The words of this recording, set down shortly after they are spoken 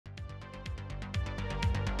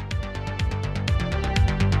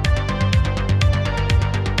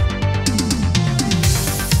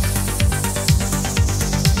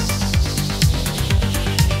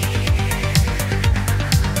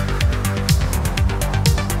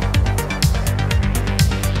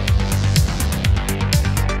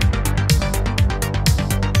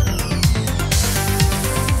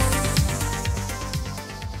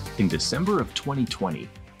December of 2020,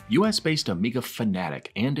 US-based Amiga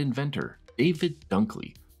fanatic and inventor David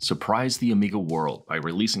Dunklee surprised the Amiga world by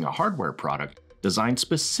releasing a hardware product designed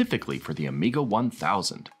specifically for the Amiga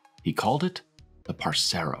 1000. He called it the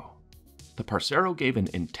Parceiro. The Parceiro gave an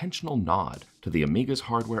intentional nod to the Amiga's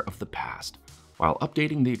hardware of the past, while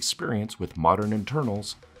updating the experience with modern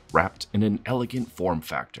internals wrapped in an elegant form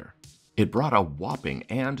factor. It brought a whopping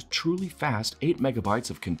and truly fast 8 MB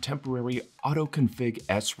of contemporary auto-config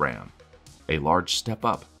SRAM, a large step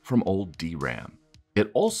up from old DRAM.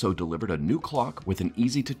 It also delivered a new clock with an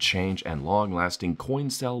easy-to-change and long-lasting coin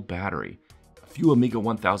cell battery. A few Amiga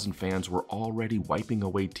 1000 fans were already wiping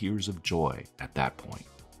away tears of joy at that point.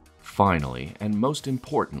 Finally, and most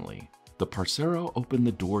importantly, the Parceiro opened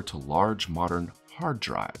the door to large modern hard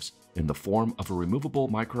drives in the form of a removable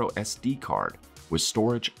micro SD card with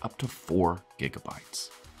storage up to 4 GB.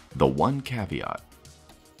 The one caveat: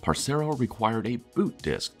 Parceiro required a boot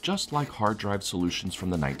disk just like hard drive solutions from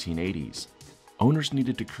the 1980s. Owners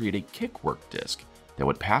needed to create a kickwork disk that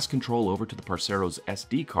would pass control over to the Parceiro's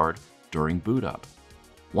SD card during boot up.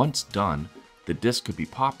 Once done, the disk could be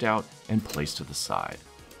popped out and placed to the side.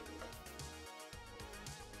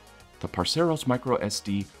 The Parceiro's micro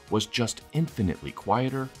SD was just infinitely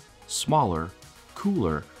quieter, smaller,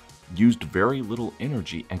 cooler, used very little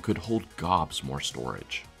energy, and could hold gobs more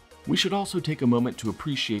storage. We should also take a moment to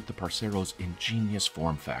appreciate the Parceiro's ingenious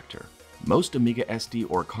form factor. Most Amiga SD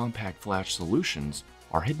or compact flash solutions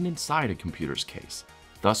are hidden inside a computer's case,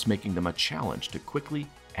 thus making them a challenge to quickly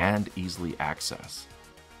and easily access.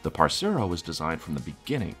 The Parceiro was designed from the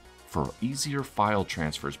beginning for easier file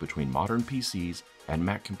transfers between modern PCs and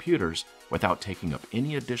Mac computers without taking up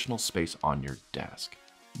any additional space on your desk.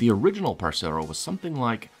 The original Parceiro was something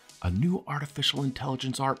like a new artificial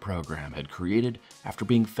intelligence art program had created after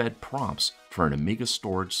being fed prompts for an Amiga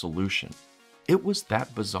storage solution. It was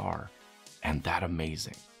that bizarre and that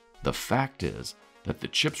amazing. The fact is that the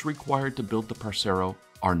chips required to build the Parceiro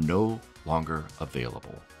are no longer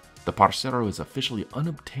available. The Parceiro is officially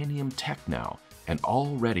unobtainium tech now and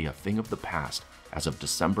already a thing of the past as of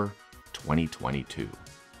December 2022.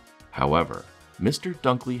 However, Mr.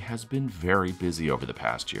 Dunklee has been very busy over the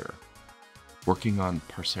past year, working on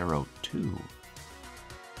Parceiro 2.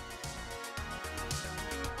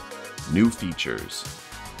 New features.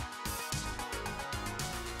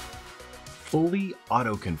 Fully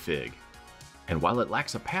auto-config. And while it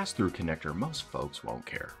lacks a pass-through connector, most folks won't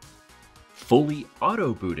care. Fully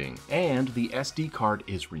auto-booting, and the SD card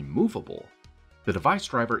is removable. The device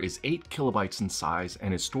driver is 8 KB in size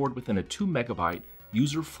and is stored within a 2 MB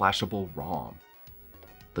USER-FLASHABLE ROM.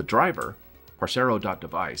 The driver,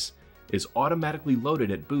 Parceiro.device, is automatically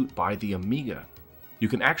loaded at boot by the Amiga. You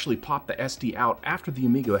can actually pop the SD out after the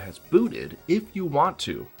Amiga has booted if you want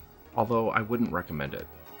to, although I wouldn't recommend it.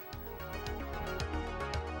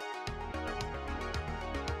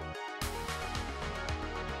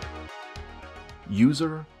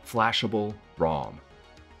 USER-FLASHABLE ROM.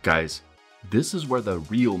 Guys, this is where the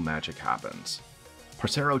real magic happens.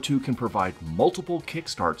 Parceiro 2 can provide multiple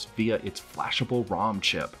kickstarts via its flashable ROM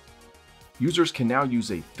chip. Users can now use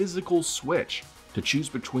a physical switch to choose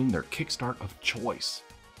between their kickstart of choice.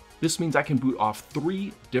 This means I can boot off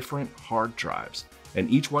 3 different hard drives, and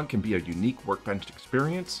each one can be a unique Workbench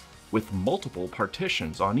experience with multiple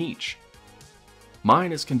partitions on each.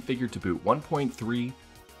 Mine is configured to boot 1.3,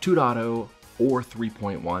 2.0, or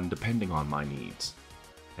 3.1 depending on my needs.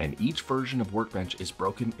 And each version of Workbench is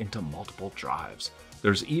broken into multiple drives.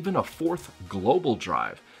 There's even a 4th global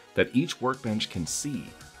drive that each Workbench can see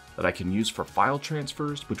that I can use for file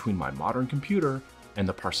transfers between my modern computer and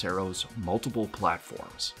the Parceiro's multiple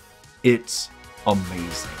platforms. It's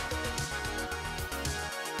amazing.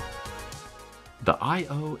 The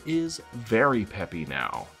I/O is very peppy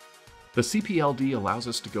now. The CPLD allows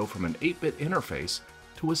us to go from an 8-bit interface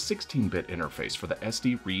to a 16-bit interface for the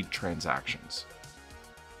SD read transactions.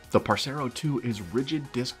 The Parceiro 2 is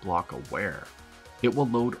rigid disk block aware. It will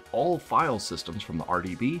load all file systems from the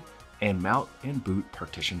RDB and mount and boot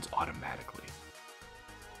partitions automatically.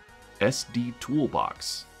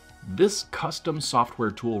 SDTOOLBOX. This custom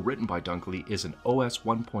software tool written by Dunklee is an OS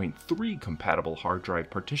 1.3 compatible hard drive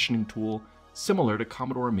partitioning tool similar to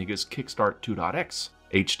Commodore Amiga's Kickstart 2.x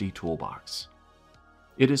HD Toolbox.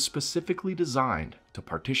 It is specifically designed to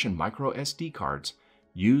partition micro SD cards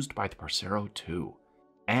used by the Parceiro 2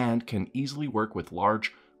 and can easily work with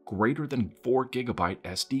large, greater than 4 GB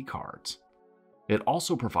SD cards. It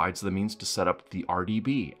also provides the means to set up the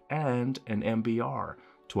RDB and an MBR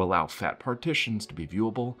to allow fat partitions to be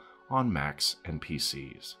viewable on Macs and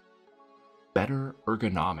PCs. Better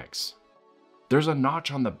ergonomics. There's a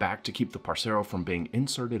notch on the back to keep the Parceiro from being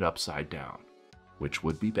inserted upside down, which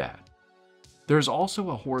would be bad. There's also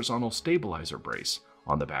a horizontal stabilizer brace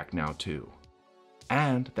on the back now too.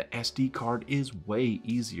 And the SD card is way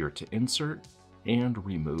easier to insert and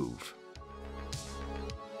remove.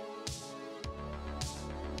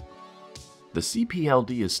 The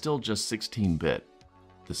CPLD is still just 16-bit.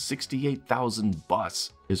 The 68000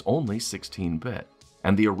 bus is only 16-bit,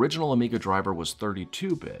 and the original Amiga driver was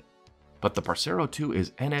 32-bit. But the Parceiro 2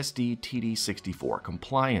 is NSD TD64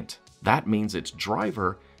 compliant. That means its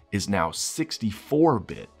driver is now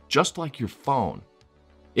 64-bit, just like your phone.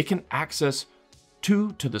 It can access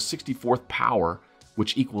 2 to the 64th power,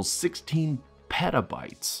 which equals 16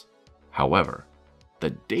 petabytes. However,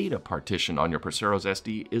 the data partition on your Parceiro's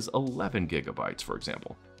SD is 11 gigabytes, for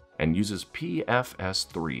example, and uses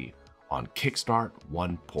PFS3 on Kickstart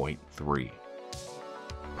 1.3.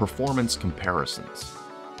 Performance comparisons.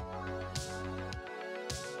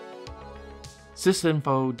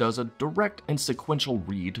 Sysinfo does a direct and sequential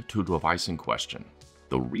read to a device in question.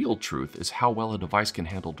 The real truth is how well a device can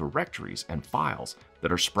handle directories and files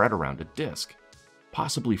that are spread around a disk,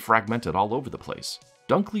 possibly fragmented all over the place.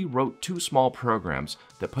 Dunklee wrote 2 small programs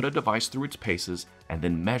that put a device through its paces and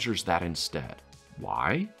then measures that instead.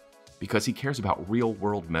 Why? Because he cares about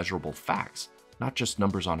real-world measurable facts, not just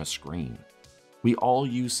numbers on a screen. We all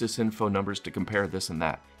use Sysinfo numbers to compare this and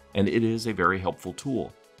that, and it is a very helpful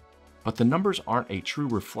tool. But the numbers aren't a true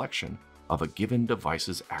reflection of a given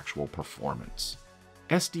device's actual performance.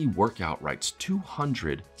 SDWORKOUT writes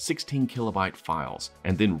 200 16-kilobyte files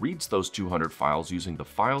and then reads those 200 files using the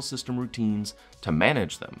file system routines to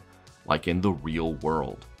manage them, like in the real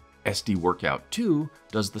world. SDWORKOUT 2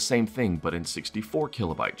 does the same thing but in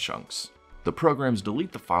 64-kilobyte chunks. The programs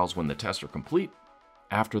delete the files when the tests are complete,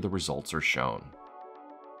 after the results are shown.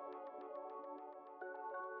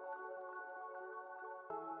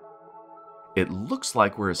 It looks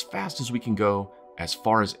like we're as fast as we can go as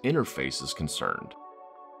far as interface is concerned.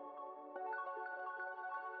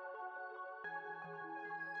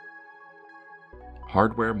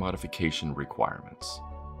 Hardware modification requirements.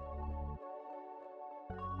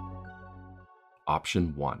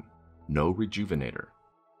 Option 1. No rejuvenator.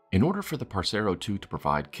 In order for the Parceiro 2 to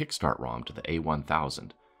provide Kickstart ROM to the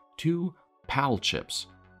A1000, 2 PAL chips,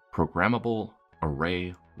 programmable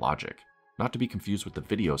array logic, not to be confused with the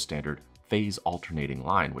video standard phase alternating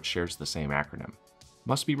line, which shares the same acronym,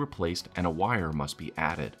 must be replaced and a wire must be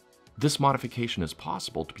added. This modification is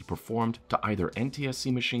possible to be performed to either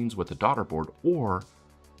NTSC machines with a daughter board or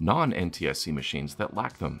non-NTSC machines that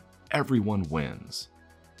lack them. Everyone wins.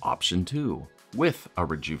 Option 2. With a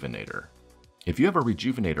rejuvenator. If you have a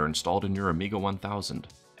rejuvenator installed in your Amiga 1000,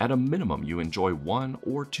 at a minimum you enjoy 1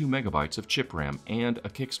 or 2 megabytes of chip RAM and a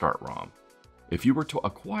Kickstart ROM. If you were to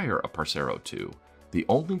acquire a Parceiro 2, the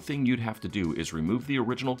only thing you'd have to do is remove the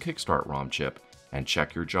original Kickstart ROM chip and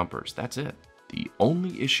check your jumpers. That's it. The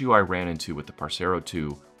only issue I ran into with the Parceiro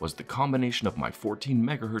 2 was the combination of my 14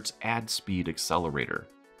 MHz add speed accelerator.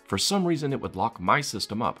 For some reason it would lock my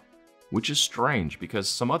system up, which is strange because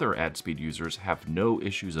some other add speed users have no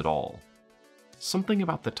issues at all. Something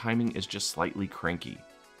about the timing is just slightly cranky.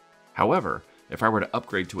 However, if I were to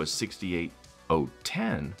upgrade to a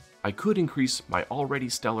 68010, I could increase my already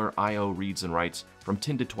stellar I/O reads and writes from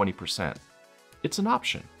 10 to 20%. It's an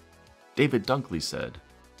option. David Dunklee said,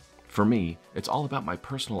 "For me, it's all about my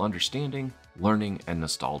personal understanding, learning, and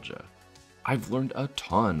nostalgia. I've learned a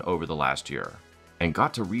ton over the last year, and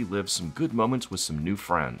got to relive some good moments with some new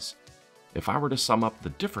friends. If I were to sum up the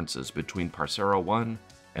differences between Parceiro 1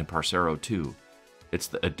 and Parceiro 2, it's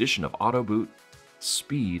the addition of auto boot,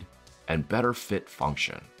 speed, and better fit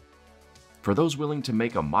function. For those willing to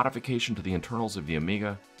make a modification to the internals of the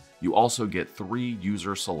Amiga, you also get 3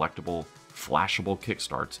 user-selectable, flashable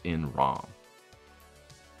kickstarts in ROM."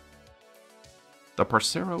 The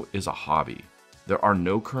Parceiro is a hobby. There are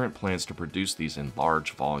no current plans to produce these in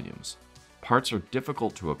large volumes. Parts are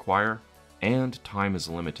difficult to acquire, and time is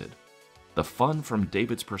limited. The fun from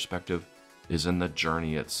David's perspective is in the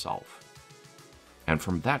journey itself. And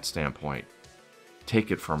from that standpoint, take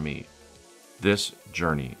it from me, this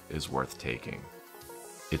journey is worth taking.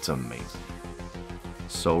 It's amazing.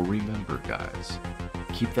 So remember guys,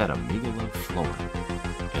 keep that AmigaLove flowing,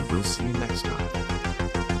 and we'll see you next time.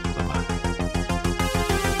 Bye-bye.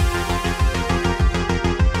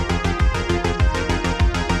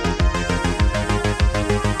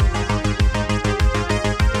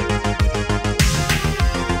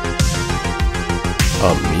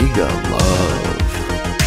 AmigaLove.